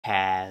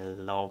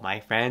Hello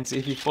my friends,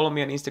 if you follow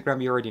me on Instagram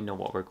you already know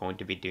what we're going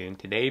to be doing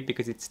today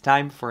because it's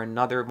time for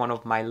another one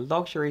of my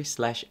luxury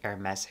 /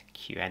 Hermes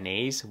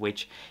Q&As,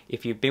 which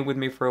if you've been with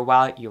me for a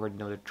while you already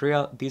know the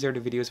drill. These are the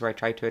videos where I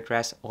try to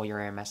address all your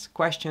Hermes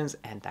questions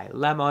and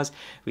dilemmas.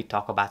 We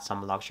talk about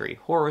some luxury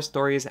horror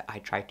stories. I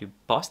try to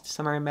bust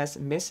some Hermes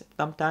myths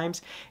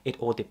sometimes.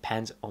 It all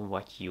depends on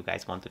what you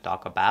guys want to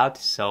talk about.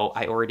 So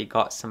I already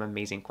got some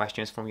amazing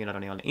questions from you, not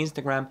only on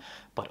Instagram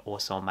but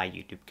also on my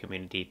YouTube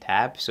community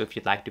tab. So if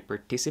you'd like to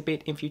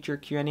participate in future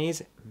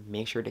Q&As,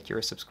 make sure that you're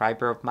a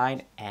subscriber of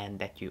mine and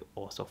that you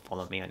also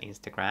follow me on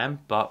Instagram.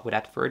 But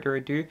without further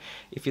ado,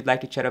 if you'd like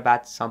to chat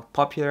about some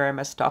popular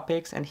Hermes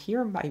topics and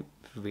hear my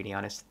really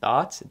honest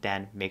thoughts,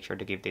 then make sure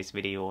to give this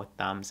video a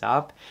thumbs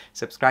up,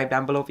 subscribe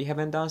down below if you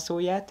haven't done so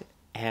yet,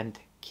 and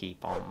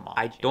keep on watching.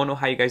 I don't know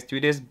how you guys do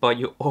this, but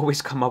you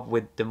always come up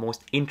with the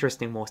most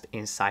interesting, most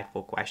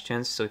insightful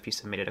questions. So if you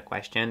submitted a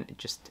question,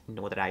 just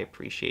know that I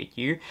appreciate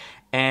you.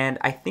 And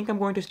I think I'm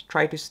going to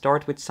try to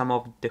start with some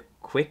of the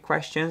quick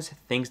questions,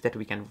 things that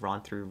we can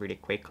run through really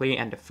quickly.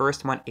 And the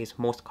first one is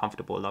most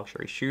comfortable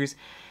luxury shoes.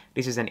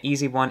 This is an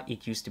easy one.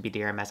 It used to be the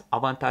Hermes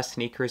Avantage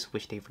sneakers,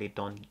 which they really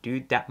don't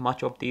do that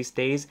much of these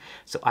days.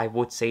 So I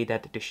would say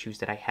that the shoes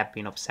that I have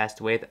been obsessed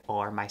with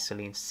are my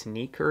Celine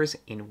sneakers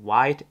in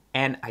white.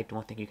 And I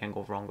don't think you can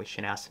go wrong with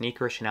Chanel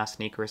sneakers. Chanel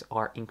sneakers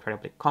are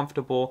incredibly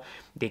comfortable.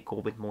 They go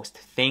with most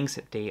things.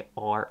 They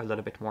are a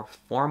little bit more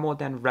formal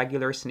than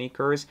regular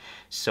sneakers.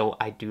 So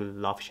I do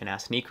love Chanel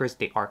sneakers.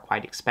 They are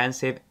quite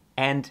expensive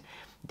and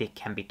they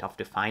can be tough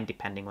to find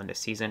depending on the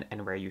season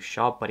and where you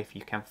shop. But if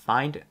you can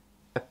find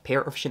a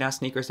pair of Chanel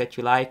sneakers that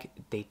you like,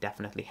 they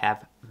definitely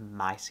have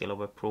my seal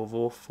of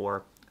approval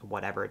for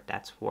whatever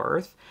that's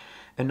worth.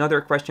 Another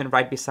question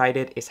right beside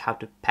it is how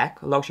to pack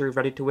luxury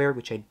ready-to-wear,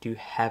 which I do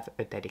have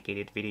a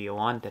dedicated video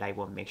on that I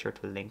will make sure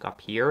to link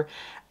up here.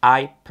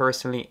 I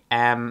personally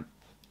am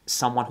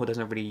someone who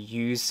doesn't really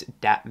use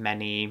that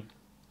many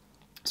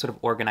sort of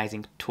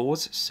organizing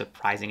tools,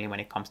 surprisingly,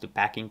 when it comes to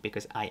packing,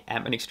 because I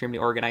am an extremely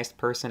organized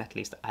person. At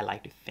least I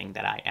like to think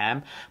that I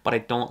am, but I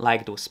don't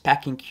like those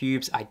packing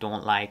cubes. I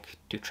don't like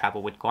to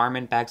travel with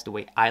garment bags. The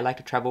way I like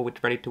to travel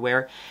with ready to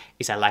wear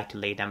is I like to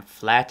lay them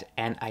flat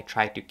and I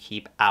try to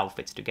keep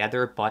outfits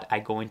together, but I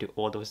go into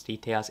all those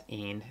details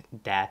in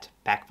that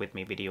pack with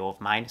me video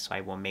of mine, so I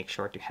will make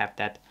sure to have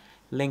that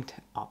linked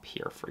up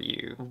here for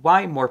you.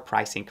 Why more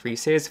price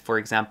increases? For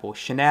example,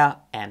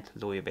 Chanel and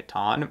Louis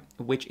Vuitton,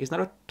 which is not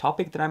a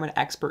topic that I'm an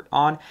expert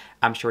on.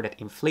 I'm sure that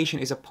inflation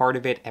is a part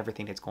of it.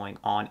 Everything that's going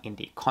on in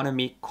the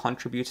economy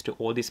contributes to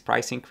all these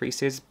price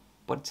increases,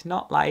 but it's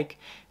not like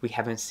we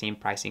haven't seen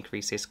price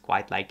increases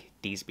quite like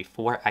these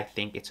before. I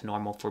think it's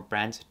normal for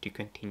brands to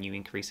continue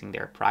increasing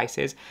their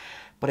prices.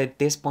 But at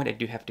this point, I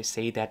do have to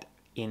say that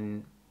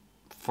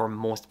for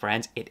most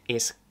brands, it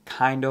is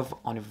kind of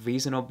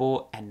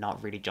unreasonable and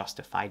not really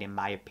justified in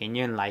my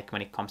opinion. Like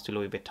when it comes to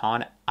Louis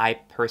Vuitton, I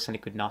personally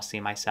could not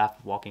see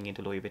myself walking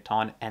into Louis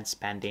Vuitton and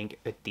spending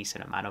a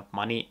decent amount of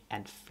money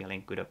and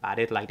feeling good about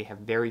it. Like they have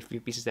very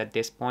few pieces at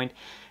this point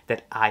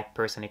that I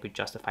personally could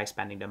justify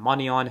spending the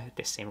money on.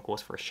 The same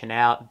goes for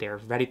Chanel. Their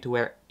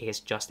ready-to-wear is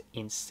just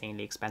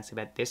insanely expensive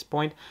at this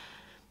point.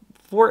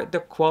 For the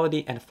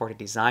quality and for the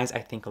designs, I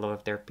think a lot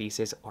of their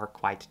pieces are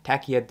quite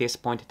tacky at this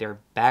point. Their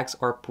bags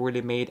are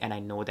poorly made, and I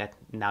know that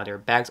now their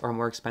bags are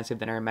more expensive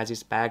than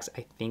Hermes's bags.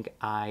 I think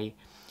I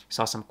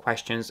saw some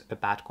questions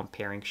about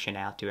comparing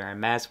Chanel to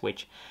Hermes,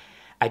 which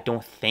I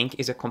don't think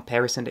is a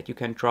comparison that you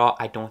can draw.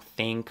 I don't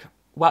think,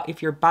 well,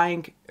 if you're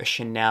buying a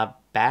Chanel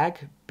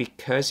bag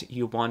because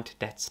you want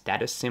that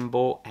status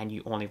symbol and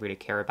you only really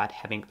care about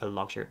having a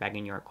luxury bag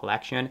in your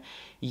collection,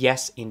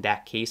 yes, in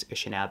that case, a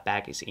Chanel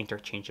bag is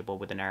interchangeable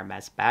with an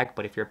Hermes bag.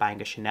 But if you're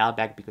buying a Chanel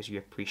bag because you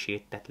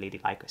appreciate that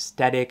ladylike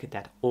aesthetic,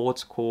 that old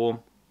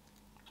school,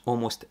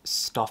 almost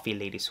stuffy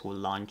ladies who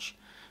lunch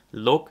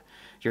look,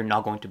 you're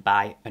not going to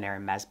buy an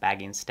Hermes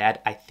bag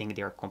instead. I think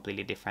they are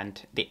completely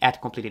different. They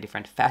add completely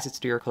different facets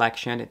to your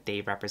collection.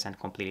 They represent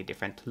completely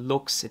different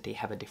looks. They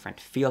have a different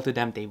feel to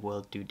them. They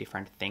will do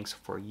different things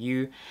for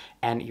you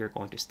and you're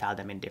going to style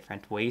them in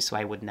different ways. So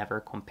I would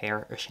never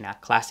compare a Chanel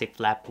classic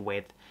flap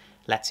with,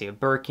 let's say, a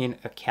Birkin,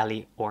 a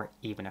Kelly, or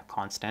even a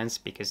Constance,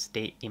 because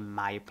they, in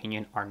my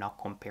opinion, are not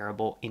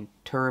comparable in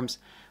terms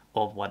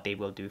of what they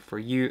will do for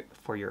you,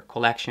 for your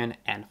collection,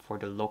 and for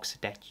the looks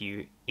that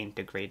you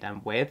integrate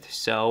them with.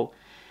 So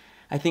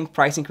I think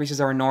price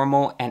increases are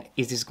normal. And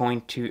is this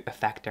going to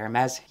affect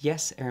Hermes?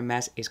 Yes,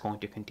 Hermes is going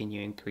to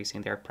continue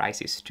increasing their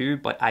prices too,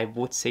 but I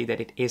would say that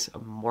it is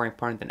more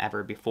important than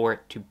ever before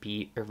to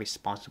be a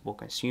responsible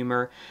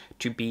consumer,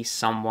 to be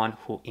someone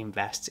who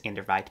invests in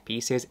the right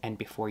pieces. And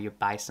before you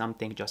buy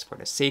something just for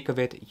the sake of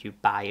it, you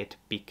buy it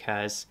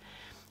because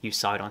you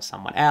saw it on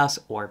someone else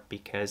or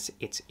because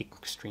it's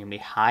extremely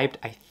hyped.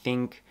 I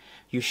think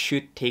you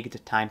should take the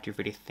time to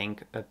really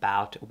think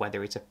about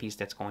whether it's a piece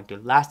that's going to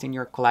last in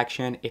your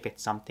collection, if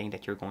it's something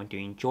that you're going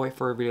to enjoy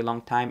for a really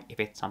long time, if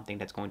it's something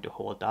that's going to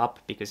hold up,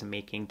 because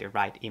making the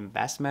right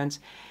investments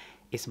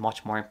is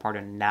much more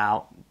important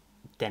now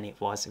than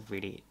it was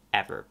really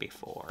ever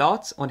before.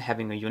 Thoughts on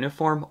having a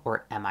uniform,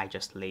 or am I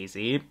just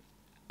lazy?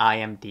 I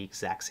am the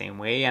exact same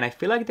way, and I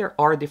feel like there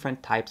are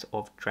different types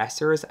of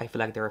dressers. I feel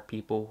like there are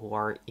people who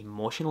are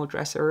emotional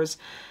dressers.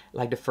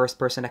 Like the first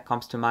person that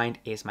comes to mind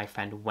is my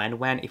friend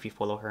Wen. If you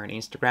follow her on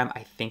Instagram,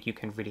 I think you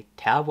can really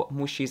tell what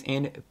mood she's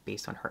in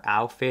based on her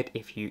outfit.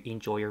 If you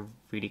enjoy a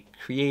really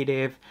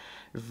creative,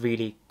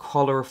 really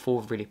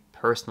colorful, really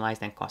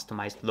personalized and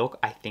customized look,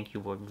 I think you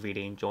will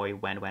really enjoy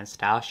Wen's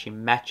style. She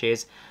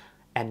matches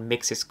and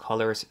mixes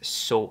colors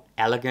so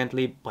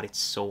elegantly, but it's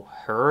so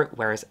her,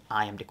 whereas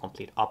I am the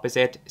complete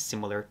opposite.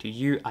 Similar to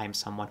you, I am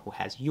someone who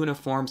has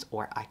uniforms,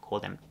 or I call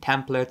them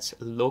templates,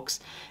 looks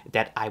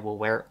that I will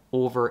wear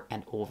over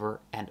and over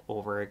and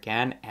over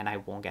again, and I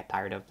won't get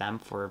tired of them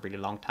for a really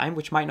long time,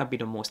 which might not be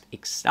the most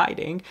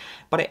exciting,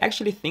 but I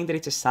actually think that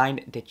it's a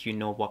sign that you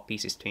know what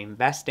pieces to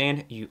invest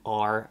in. You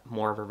are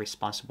more of a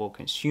responsible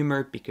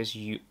consumer because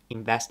you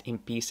invest in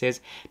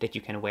pieces that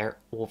you can wear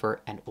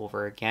over and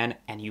over again,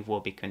 and you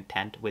will be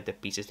content with the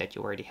pieces that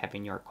you already have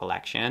in your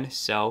collection.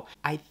 So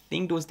I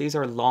think those days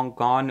are long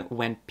gone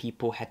when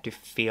people had to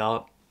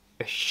feel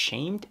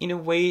ashamed in a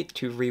way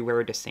to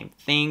rewear the same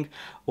thing,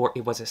 or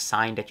it was a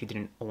sign that you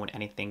didn't own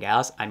anything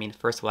else. I mean,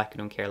 first of all, I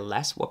couldn't care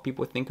less what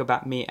people think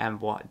about me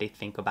and what they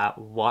think about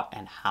what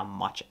and how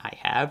much I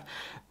have.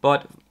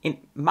 But in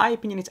my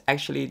opinion, it's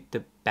actually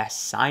the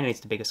best sign, and it's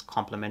the biggest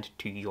compliment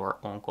to your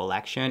own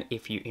collection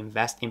if you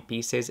invest in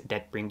pieces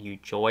that bring you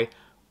joy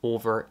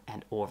over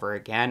and over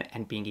again.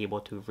 And being able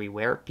to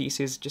rewear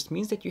pieces just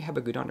means that you have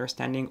a good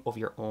understanding of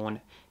your own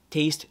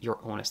taste, your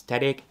own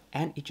aesthetic,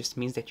 and it just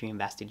means that you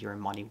invested your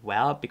money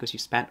well because you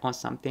spent on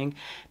something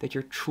that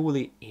you're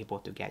truly able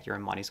to get your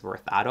money's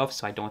worth out of.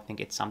 So I don't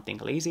think it's something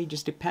lazy. It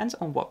just depends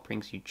on what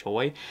brings you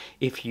joy.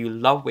 If you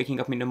love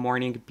waking up in the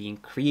morning, being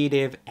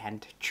creative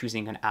and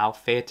choosing an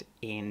outfit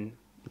in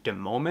the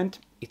moment,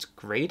 it's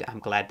great. I'm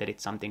glad that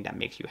it's something that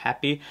makes you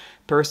happy.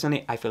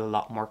 Personally, I feel a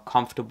lot more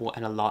comfortable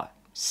and a lot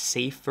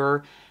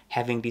safer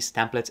having these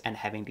templates and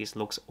having these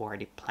looks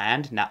already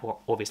planned. Now,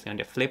 obviously on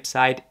the flip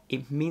side,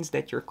 it means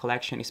that your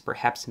collection is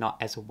perhaps not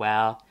as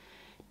well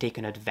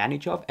taken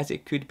advantage of as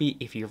it could be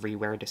if you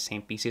rewear the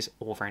same pieces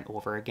over and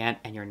over again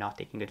and you're not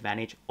taking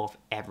advantage of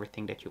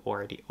everything that you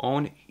already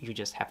own. You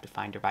just have to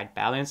find the right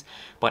balance.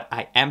 But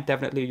I am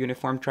definitely a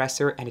uniform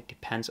dresser, and it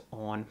depends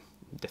on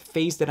the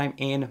phase that I'm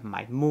in,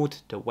 my mood,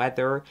 the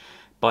weather,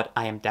 but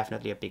I am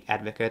definitely a big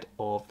advocate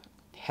of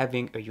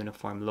having a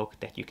uniform look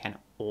that you can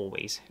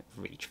always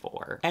reach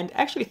for. And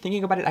actually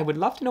thinking about it, I would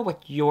love to know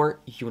what your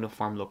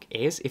uniform look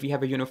is. If you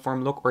have a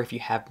uniform look, or if you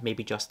have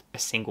maybe just a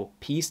single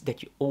piece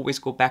that you always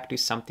go back to,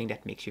 something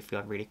that makes you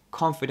feel really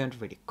confident,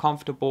 really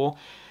comfortable,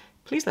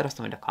 please let us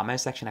know in the comment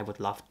section. I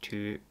would love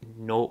to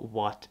know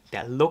what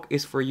that look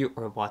is for you,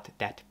 or what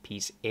that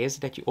piece is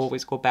that you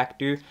always go back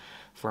to.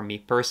 For me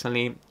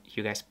personally,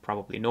 you guys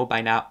probably know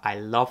by now, I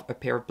love a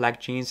pair of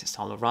black jeans.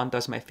 Saint Laurent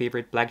does my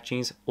favorite black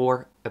jeans,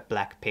 or a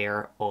black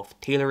pair of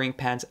tailoring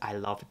pants. I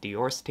love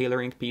Dior's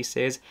tailoring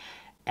pieces,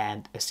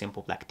 and a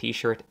simple black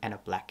t-shirt and a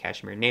black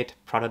cashmere knit.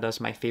 Prada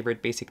does my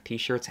favorite basic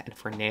t-shirts, and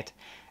for knit,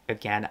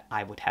 again,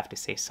 I would have to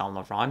say Saint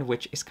Laurent,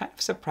 which is kind of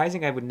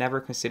surprising. I would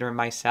never consider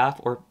myself,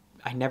 or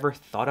I never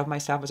thought of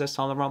myself as a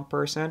Saint Laurent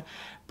person,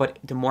 but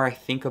the more I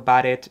think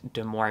about it,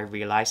 the more I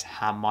realize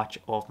how much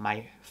of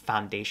my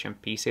foundation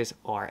pieces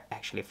are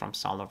actually from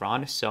Saint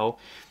Laurent. So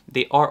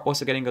they are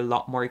also getting a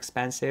lot more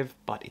expensive,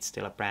 but it's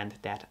still a brand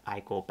that I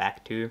go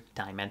back to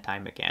time and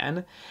time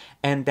again.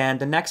 And then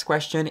the next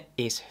question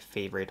is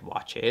favorite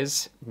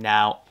watches.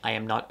 Now, I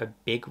am not a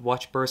big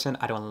watch person.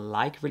 I don't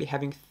like really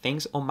having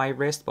things on my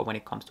wrist, but when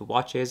it comes to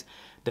watches,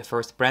 the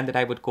first brand that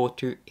I would go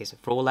to is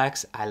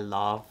Rolex. I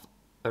love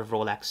a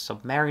Rolex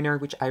Submariner,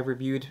 which I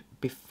reviewed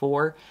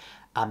before.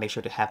 I'll make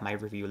sure to have my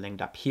review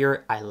linked up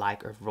here. I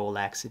like a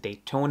Rolex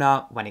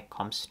Daytona. When it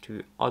comes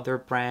to other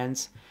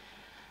brands,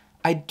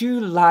 I do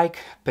like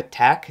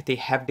Patek. They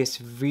have this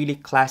really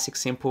classic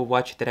simple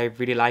watch that I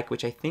really like,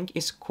 which I think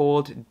is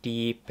called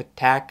the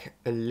Patek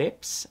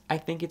Ellipse, I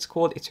think it's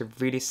called. It's a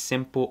really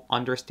simple,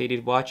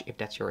 understated watch. If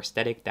that's your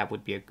aesthetic, that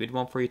would be a good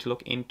one for you to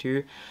look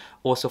into.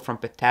 Also from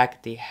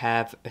Patek, they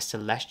have a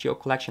Celestial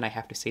collection. I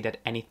have to say that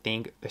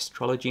anything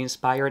astrology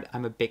inspired,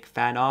 I'm a big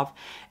fan of.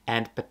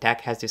 And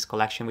Patek has this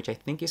collection, which I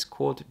think is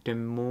called the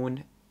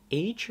Moon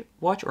Age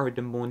watch, or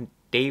the Moon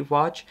Day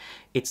watch.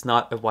 It's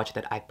not a watch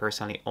that I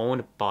personally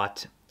own,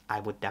 but I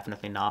would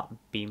definitely not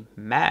be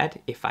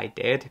mad if I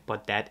did.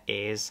 But that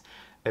is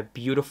a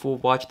beautiful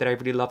watch that I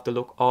really love the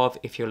look of.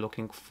 If you're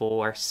looking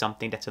for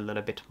something that's a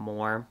little bit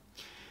more,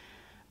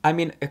 I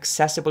mean,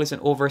 accessible is an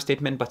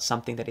overstatement, but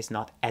something that is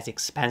not as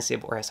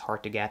expensive or as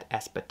hard to get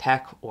as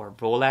Patek or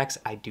Rolex,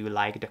 I do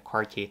like the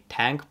Cartier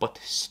tank, but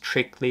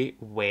strictly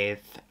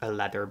with a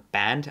leather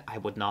band. I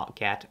would not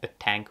get a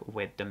tank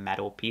with the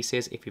metal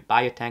pieces. If you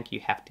buy a tank,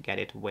 you have to get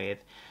it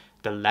with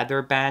the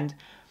leather band.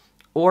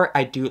 Or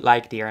I do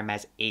like the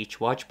Hermes H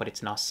watch, but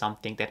it's not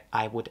something that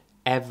I would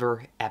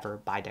ever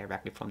buy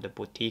directly from the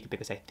boutique,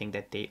 because I think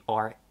that they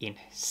are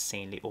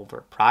insanely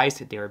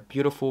overpriced. They are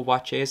beautiful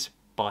watches,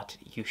 but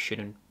you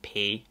shouldn't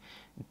pay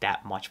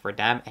that much for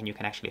them, and you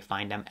can actually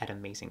find them at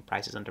amazing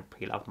prices on the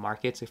Preloved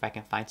market. So if I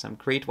can find some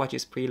great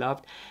watches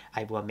Preloved,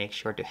 I will make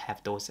sure to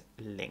have those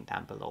linked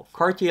down below.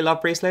 Cartier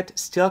Love bracelet,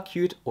 still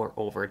cute or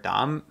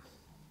overdone?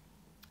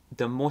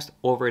 The most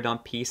overdone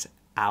piece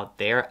out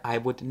there. I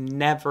would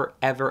never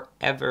ever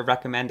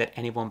recommend that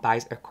anyone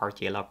buys a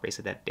Cartier Love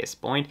bracelet at this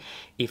point.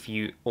 If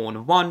you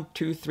own 1,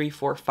 2, 3,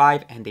 4,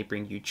 5 and they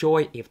bring you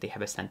joy, if they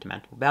have a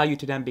sentimental value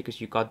to them because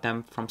you got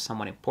them from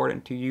someone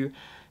important to you,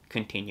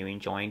 continue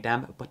enjoying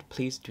them, but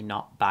please do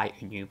not buy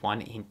a new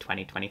one in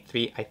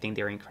 2023. I think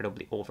they're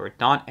incredibly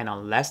overdone, and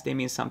unless they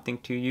mean something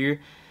to you,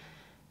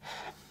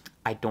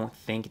 I don't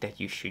think that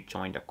you should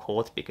join the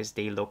cult because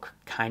they look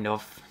kind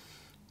of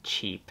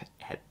cheap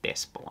at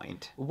this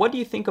point. What do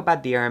you think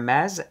about the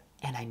Hermes?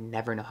 And I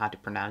never know how to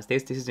pronounce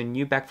this. This is a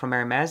new bag from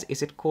Hermes.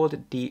 Is it called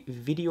the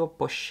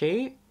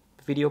Videpoches?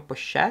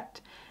 Videpochette?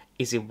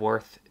 Is it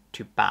worth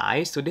to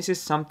buy? So this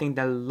is something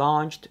that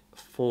launched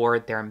for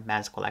their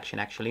men's collection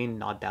actually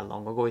not that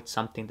long ago. It's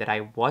something that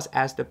I was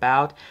asked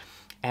about,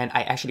 and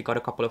I actually got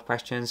a couple of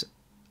questions.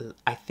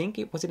 I think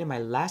it was in my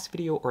last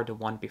video or the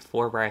one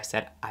before where I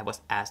said I was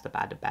asked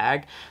about the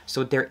bag.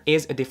 So there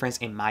is a difference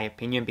in my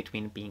opinion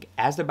between being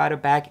asked about a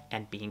bag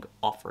and being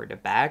offered a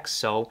bag.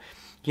 So,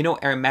 you know,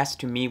 Hermes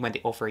to me, when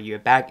they offer you a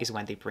bag is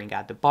when they bring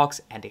out the box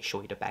and they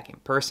show you the bag in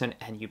person,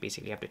 and you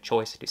basically have the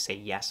choice to say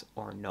yes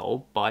or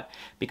no. But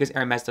because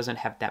Hermes doesn't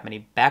have that many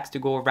bags to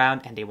go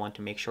around, and they want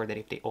to make sure that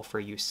if they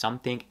offer you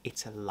something,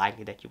 it's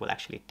likely that you will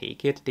actually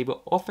take it. They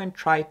will often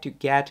try to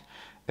get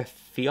a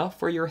feel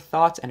for your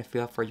thoughts and a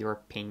feel for your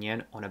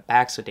opinion on a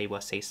bag. So they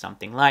will say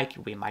something like,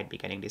 we might be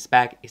getting this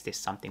bag, is this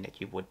something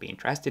that you would be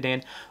interested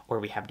in? Or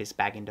we have this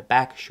bag in the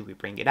back, should we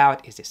bring it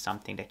out? Is this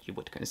something that you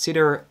would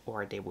consider?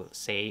 Or they will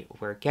say,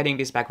 we're getting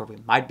this bag, or we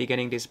might be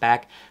getting this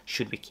bag,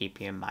 should we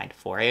keep you in mind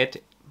for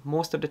it?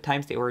 Most of the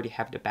times they already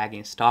have the bag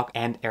in stock,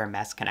 and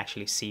Hermes can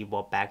actually see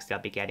what bags they'll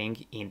be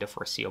getting in the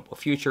foreseeable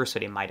future. So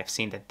they might have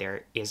seen that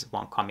there is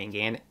one coming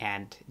in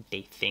and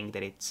they think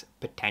that it's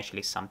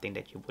potentially something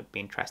that you would be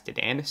interested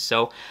in.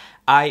 So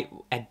I,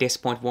 at this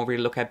point, won't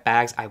really look at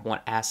bags. I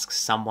won't ask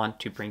someone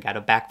to bring out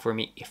a bag for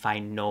me if I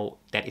know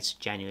that it's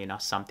genuinely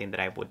not something that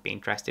I would be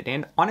interested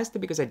in. Honestly,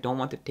 because I don't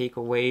want to take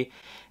away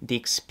the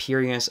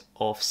experience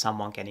of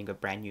someone getting a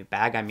brand new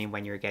bag. I mean,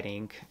 when you're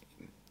getting,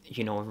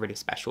 you know, a really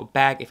special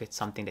bag, if it's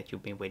something that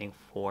you've been waiting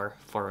for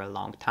a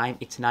long time,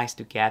 it's nice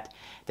to get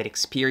that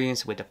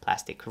experience with the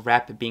plastic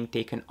wrap being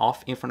taken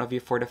off in front of you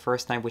for the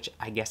first time, which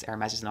I guess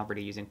Hermes is not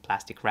really using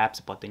plastic wraps,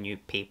 but the new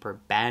paper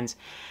bands.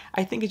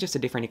 I think it's just a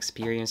different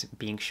experience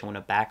being shown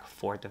a bag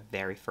for the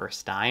very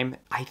first time.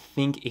 I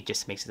think it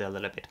just makes it a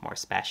little bit more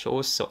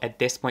special. So at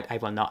this point, I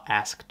will not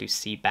ask to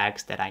see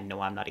bags that I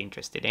know I'm not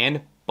interested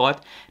in.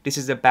 But this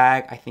is a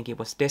bag, I think it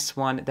was this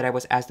one that I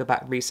was asked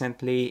about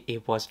recently.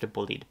 It was the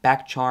bullied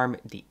bag charm,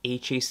 the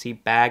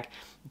HAC bag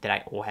that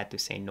I all had to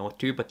say no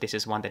to, but this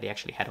is one that they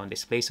actually had on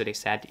display. So they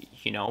said,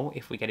 you know,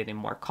 if we get it in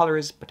more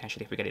colors,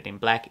 potentially if we get it in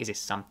black, is it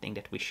something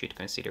that we should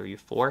consider you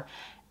for?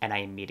 And I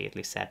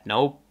immediately said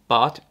no.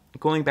 But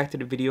going back to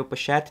the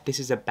Videpochette, this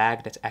is a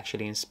bag that's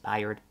actually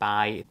inspired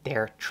by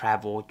their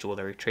travel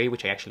jewelry tray,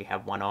 which I actually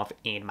have one of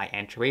in my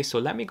entryway. So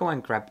let me go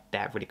and grab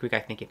that really quick. I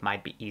think it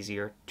might be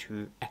easier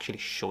to actually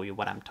show you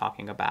what I'm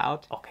talking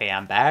about. Okay,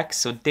 I'm back.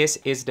 So this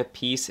is the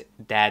piece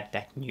that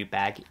that new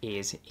bag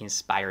is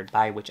inspired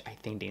by, which I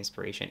think the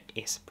inspiration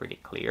is pretty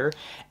clear.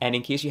 And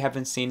in case you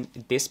haven't seen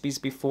this piece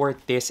before,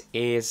 this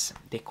is,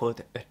 they call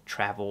it a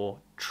travel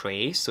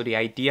tray. So the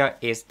idea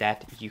is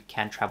that you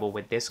can travel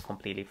with this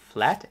completely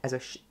flat as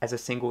a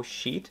single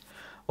sheet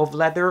of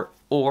leather,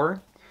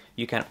 or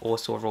you can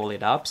also roll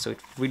it up so it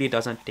really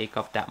doesn't take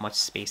up that much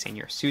space in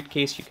your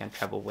suitcase. You can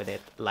travel with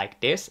it like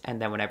this, and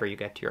then whenever you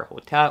get to your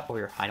hotel or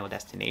your final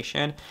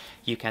destination,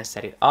 you can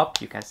set it up,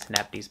 you can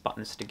snap these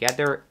buttons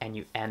together, and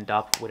you end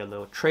up with a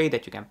little tray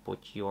that you can put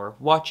your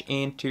watch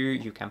into,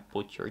 you can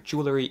put your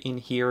jewelry in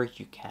here,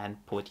 you can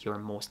put your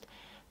most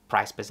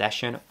prized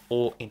possession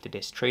all into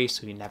this tray,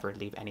 so you never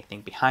leave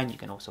anything behind. You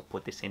can also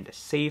put this in the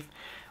safe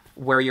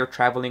where you're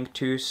traveling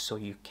to, so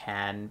you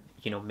can,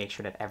 you know, make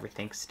sure that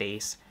everything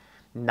stays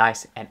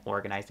nice and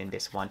organized in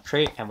this one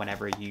tray. And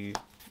whenever you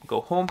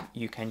go home,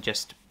 you can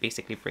just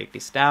basically break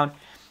this down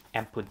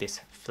and put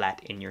this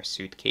flat in your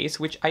suitcase,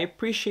 which I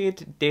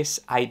appreciate this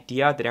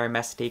idea that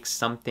Hermes takes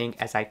something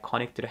as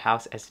iconic to the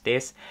house as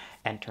this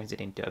and turns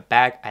it into a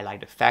bag. I like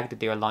the fact that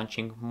they are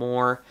launching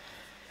more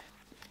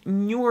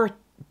newer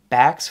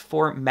bags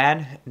for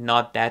men.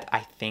 Not that I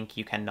think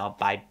you cannot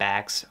buy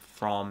bags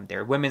from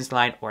their women's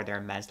line or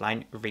their men's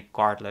line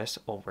regardless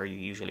of where you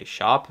usually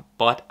shop,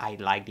 but I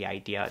like the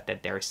idea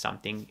that there is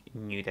something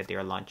new that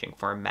they're launching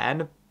for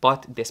men.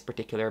 But this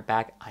particular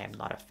bag I am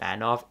not a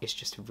fan of. It's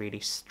just really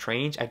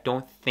strange. I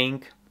don't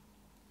think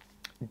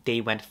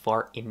they went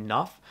far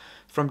enough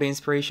from the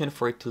inspiration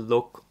for it to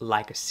look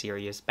like a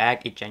serious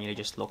bag. It genuinely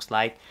just looks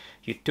like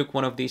you took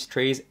one of these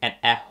trays and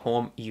at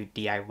home you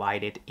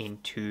DIY'd it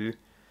into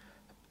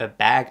a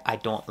bag. I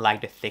don't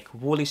like the thick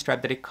woolly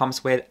strap that it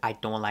comes with. I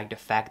don't like the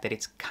fact that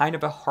it's kind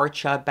of a hard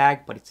shell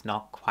bag, but it's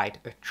not quite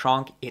a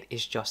trunk. It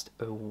is just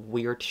a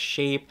weird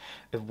shape,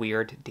 a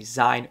weird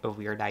design, a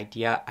weird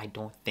idea. I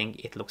don't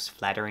think it looks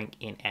flattering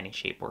in any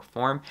shape or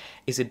form.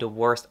 Is it the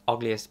worst,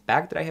 ugliest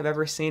bag that I have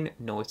ever seen?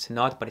 No, it's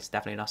not, but it's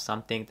definitely not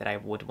something that I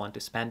would want to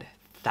spend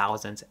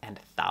thousands and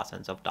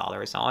thousands of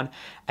dollars on.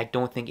 I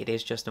don't think it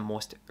is just the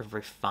most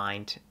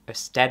refined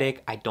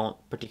aesthetic. I don't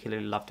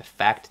particularly love the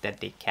fact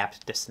that they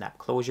kept the snap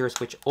closures,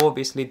 which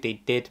obviously they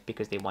did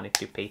because they wanted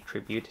to pay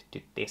tribute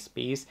to this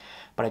piece,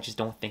 but I just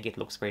don't think it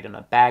looks great on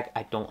a bag.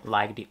 I don't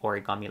like the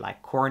origami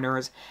like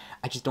corners.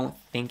 I just don't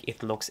think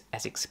it looks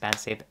as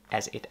expensive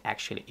as it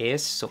actually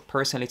is. So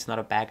personally, it's not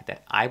a bag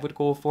that I would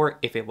go for.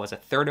 If it was a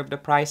third of the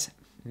price,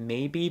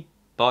 maybe,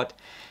 but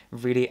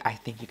really I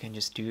think you can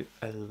just do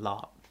a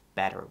lot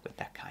better with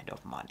that kind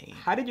of money.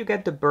 How did you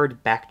get the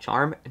bird back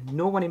charm?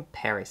 No one in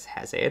Paris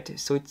has it,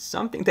 so it's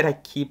something that I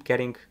keep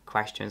getting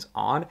questions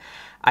on.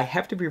 I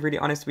have to be really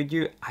honest with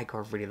you, I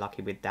got really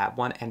lucky with that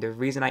one, and the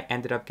reason I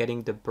ended up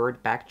getting the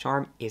bird back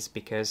charm is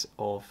because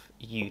of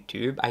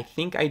YouTube. I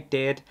think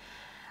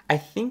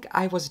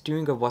I was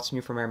doing a What's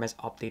New from Hermes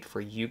update for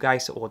you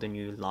guys, so all the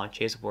new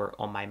launches were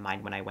on my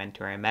mind when I went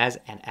to Hermes,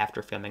 and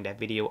after filming that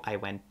video, I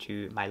went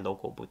to my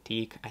local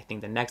boutique, I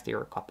think the next day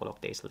or a couple of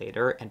days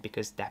later, and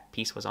because that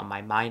piece was on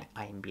my mind,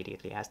 I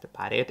immediately asked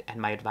about it, and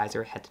my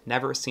advisor had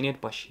never seen it,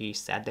 but she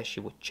said that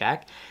she would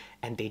check,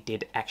 and they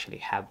did actually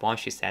have one.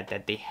 She said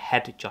that they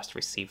had just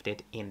received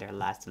it in their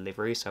last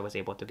delivery, so I was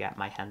able to get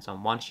my hands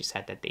on one. She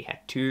said that they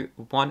had two,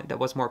 one that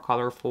was more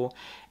colorful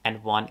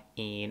and one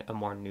in a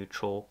more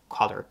neutral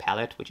color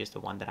palette, which is the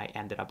one that I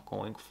ended up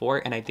going for.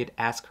 And I did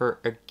ask her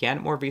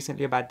again more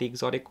recently about the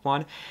exotic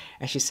one,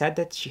 and she said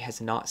that she has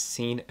not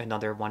seen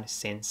another one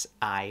since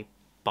I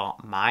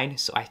bought mine.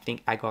 So I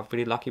think I got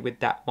really lucky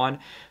with that one.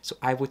 So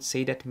I would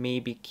say that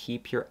maybe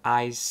keep your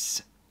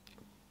eyes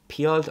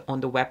peeled on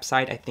the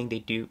website. I think they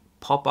do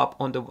pop up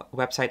on the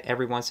website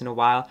every once in a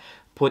while.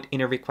 Put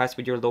in a request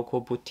with your local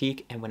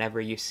boutique, and whenever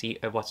you see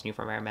a What's New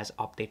from Hermes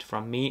update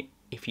from me,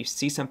 if you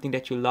see something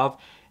that you love,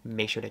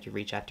 make sure that you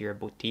reach out to your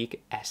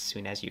boutique as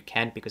soon as you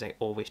can, because I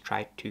always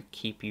try to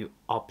keep you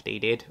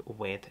updated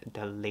with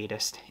the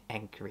latest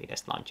and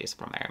greatest launches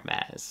from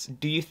Hermes.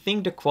 Do you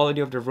think the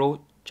quality of the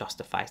roll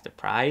justifies the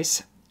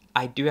price?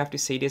 I do have to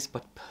say this,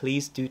 but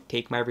please do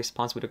take my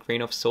response with a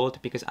grain of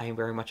salt, because I am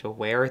very much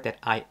aware that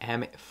I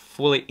am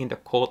fully in the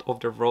cult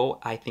of the row.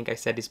 I think I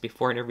said this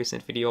before in a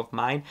recent video of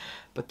mine,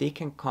 but they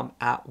can come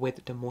out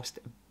with the most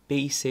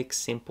basic,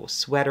 simple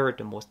sweater,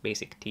 the most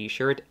basic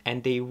t-shirt,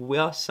 and they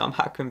will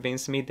somehow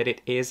convince me that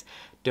it is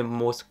the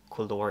most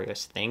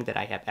glorious thing that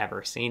I have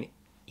ever seen,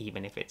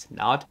 even if it's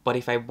not. But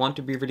if I want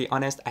to be really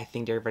honest, I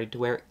think their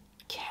ready-to-wear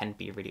can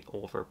be really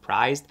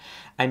overpriced.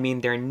 I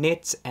mean, their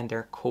knits and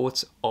their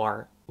coats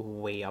are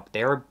way up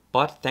there,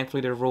 but thankfully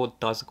the roll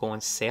does go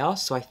on sale,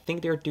 so I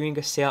think they're doing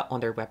a sale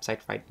on their website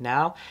right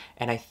now,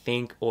 and I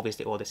think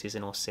obviously all the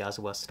seasonal sales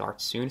will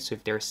start soon. So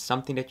if there's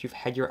something that you've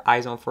had your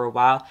eyes on for a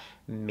while,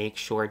 make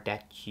sure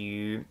that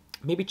you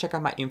maybe check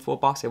out my info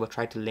box. I will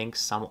try to link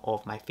some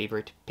of my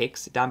favorite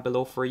picks down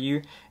below for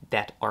you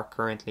that are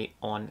currently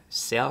on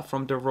sale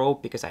from the row,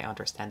 because I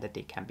understand that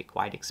they can be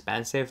quite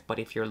expensive. But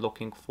if you're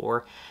looking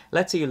for,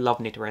 let's say you love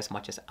knitwear as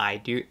much as I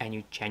do and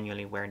you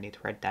genuinely wear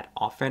knitwear that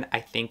often,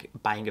 I think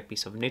buying a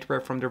piece of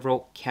knitwear from the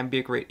row can be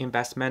a great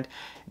investment.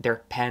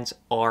 Their pants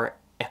are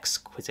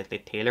exquisitely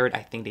tailored.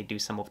 I think they do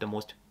some of the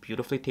most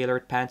beautifully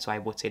tailored pants, so I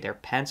would say their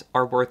pants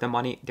are worth the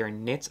money, their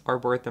knits are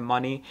worth the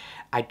money.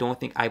 I don't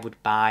think I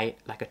would buy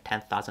like a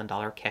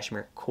 $10,000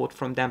 cashmere coat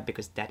from them,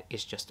 because that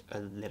is just a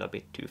little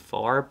bit too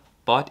far.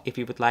 But if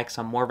you would like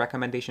some more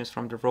recommendations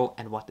from the row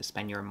and what to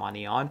spend your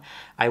money on,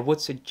 I would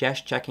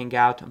suggest checking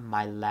out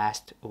my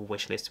last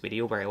wishlist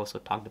video, where I also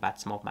talked about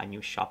some of my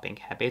new shopping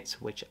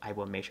habits, which I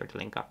will make sure to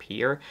link up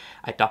here.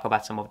 I talk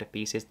about some of the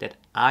pieces that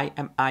I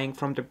am eyeing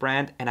from the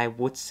brand, and I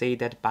would say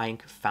that buying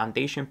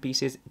foundation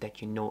pieces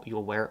that you know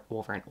you'll wear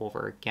over and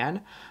over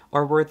again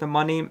are worth the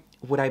money.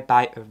 Would I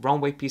buy a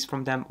runway piece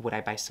from them? Would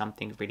I buy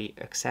something really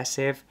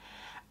excessive?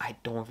 I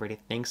don't really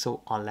think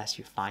so, unless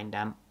you find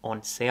them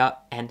on sale,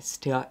 and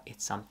still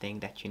it's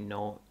something that you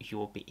know you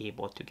will be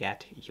able to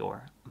get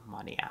your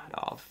money out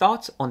of.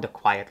 Thoughts on the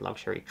quiet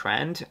luxury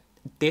trend?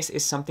 This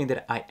is something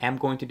that I am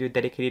going to do a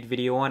dedicated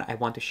video on. I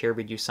want to share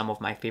with you some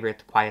of my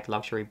favorite quiet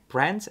luxury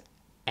brands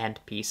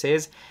and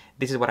pieces.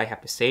 This is what I have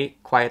to say.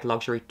 Quiet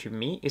luxury to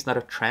me is not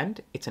a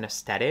trend, it's an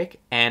aesthetic,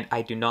 and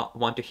I do not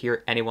want to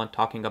hear anyone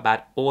talking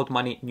about old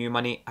money, new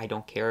money. I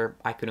don't care.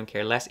 I couldn't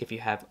care less if you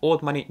have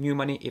old money, new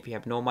money, if you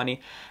have no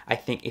money. I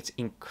think it's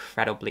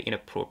incredibly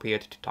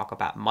inappropriate to talk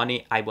about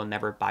money. I will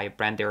never buy a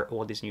brand. There are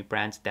all these new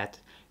brands that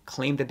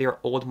claim that they're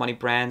old money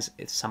brands.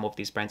 Some of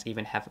these brands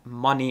even have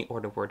money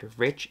or the word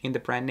rich in the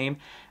brand name.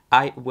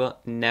 I will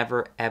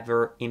never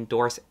ever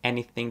endorse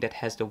anything that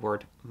has the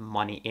word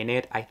money in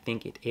it. I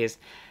think it is,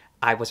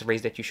 I was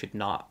raised that you should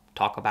not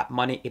talk about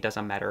money. It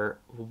doesn't matter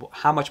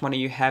how much money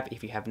you have.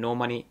 If you have no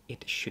money,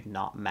 it should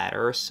not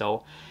matter.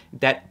 So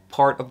that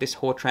part of this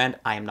whole trend,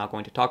 I am not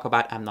going to talk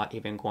about. I'm not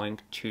even going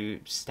to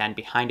stand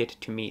behind it.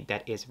 To me,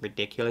 that is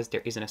ridiculous.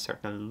 There isn't a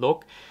certain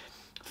look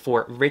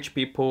for rich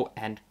people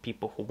and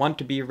people who want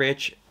to be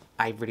rich.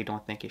 I really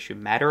don't think it should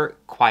matter.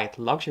 Quiet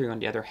luxury, on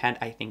the other hand,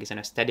 I think is an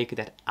aesthetic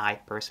that I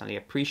personally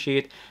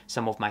appreciate.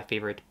 Some of my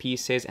favorite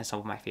pieces and some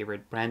of my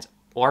favorite brands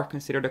are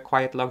considered a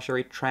quiet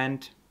luxury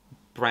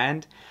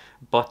brand,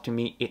 but to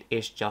me it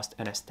is just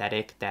an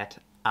aesthetic that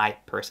I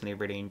personally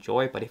really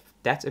enjoy. But if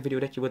that's a video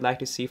that you would like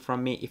to see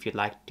from me, if you'd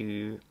like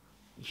to,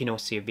 you know,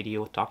 see a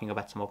video talking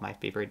about some of my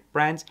favorite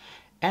brands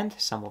and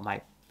some of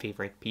my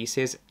favorite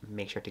pieces,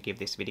 make sure to give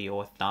this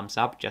video a thumbs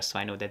up, just so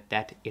I know that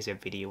that is a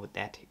video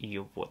that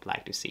you would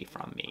like to see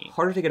from me.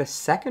 Harder to get a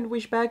second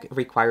wish bag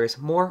requires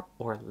more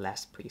or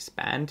less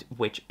pre-spend,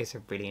 which is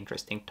a really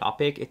interesting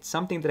topic. It's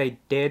something that I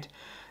did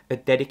a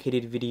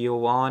dedicated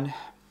video on,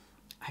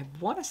 I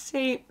want to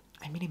say,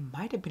 I mean, it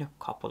might have been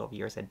a couple of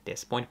years at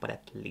this point, but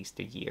at least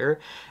a year.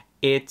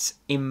 It's,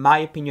 in my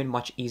opinion,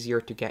 much easier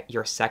to get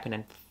your second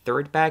and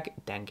third bag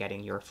than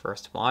getting your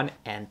first one,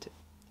 and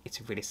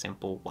it's really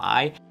simple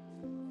why.